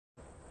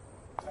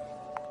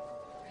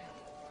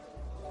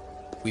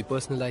We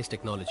personalize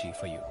technology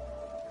for you.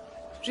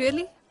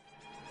 Really?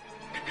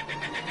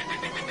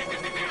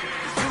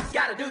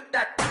 Gotta do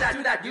that,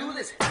 do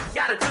this.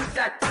 Gotta do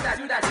that,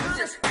 do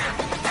this.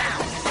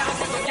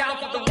 Down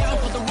for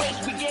the race,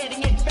 we're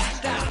getting it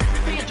faster.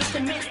 Feel just a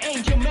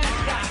mid-range, your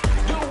master.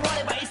 Do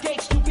whatever it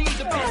takes to be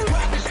the best.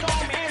 Grab the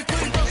storm and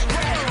free the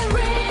spread.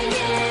 Bring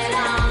it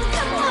on,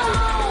 come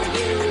on,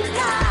 you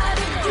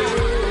gotta do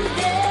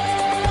this.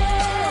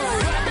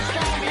 Grab the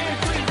storm and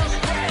free the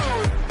spread.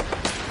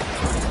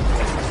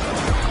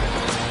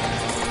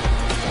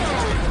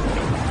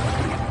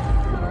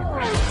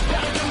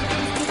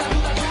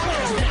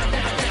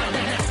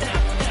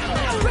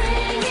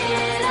 Bring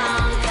it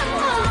on, come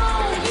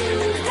on, you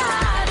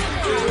gotta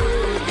do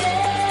this.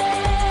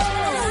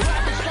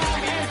 Grab the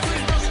storm and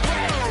free the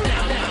spread.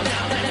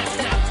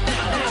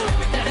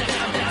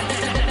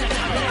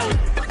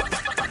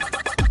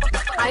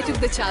 I took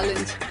the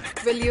challenge.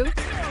 Will you?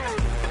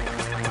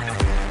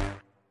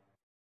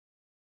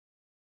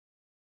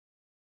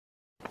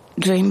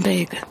 Dream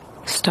big,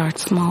 start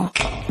small.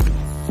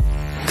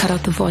 Cut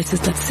out the voices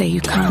that say you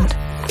can't.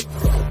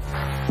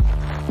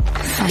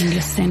 Find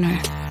your center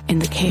in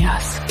the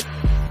chaos.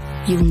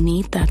 You'll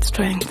need that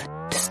strength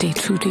to stay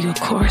true to your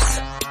course.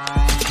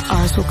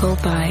 Hours will go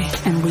by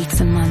and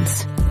weeks and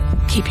months.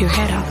 Keep your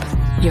head up,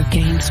 your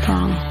game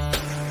strong.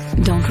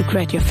 Don't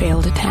regret your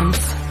failed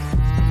attempts.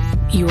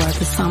 You are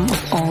the sum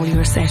of all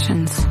your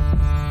sessions.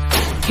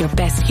 Your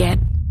best yet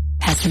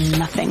has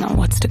nothing on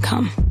what's to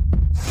come.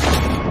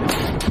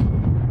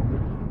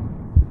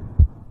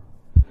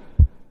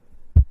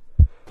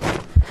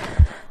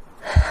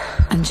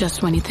 And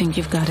just when you think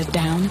you've got it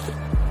down,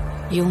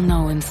 you'll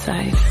know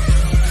inside.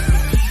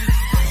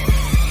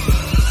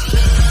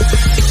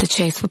 The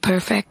chase for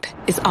perfect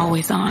is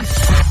always on.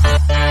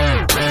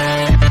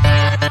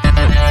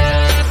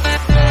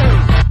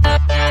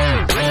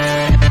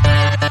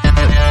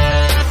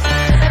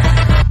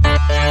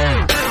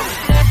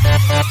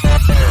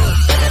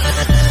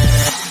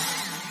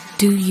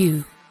 Do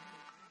you?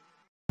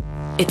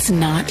 It's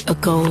not a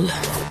goal,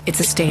 it's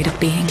a state of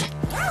being.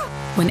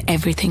 When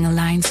everything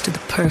aligns to the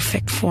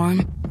perfect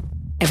form,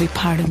 every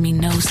part of me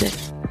knows it,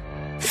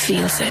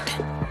 feels it.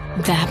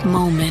 That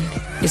moment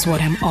is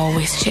what I'm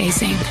always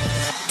chasing.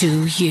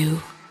 Do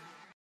you?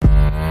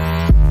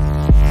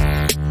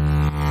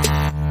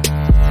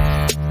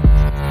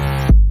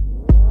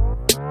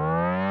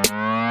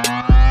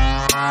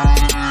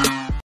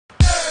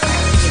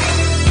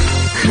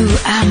 Who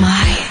am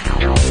I?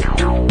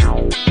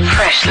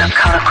 Fresh Look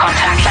color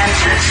contact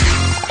lenses.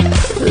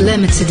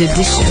 Limited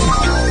edition.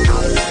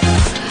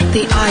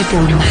 The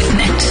eyeball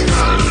magnet.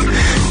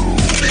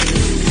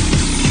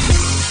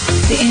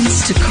 The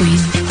Insta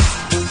Queen.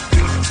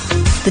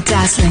 The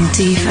dazzling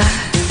diva.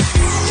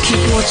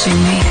 Keep watching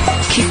me.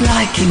 Keep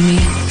liking me.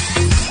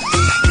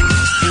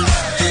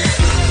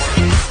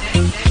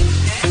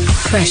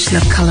 Fresh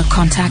Look color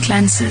contact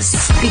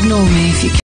lenses. Ignore me if you can.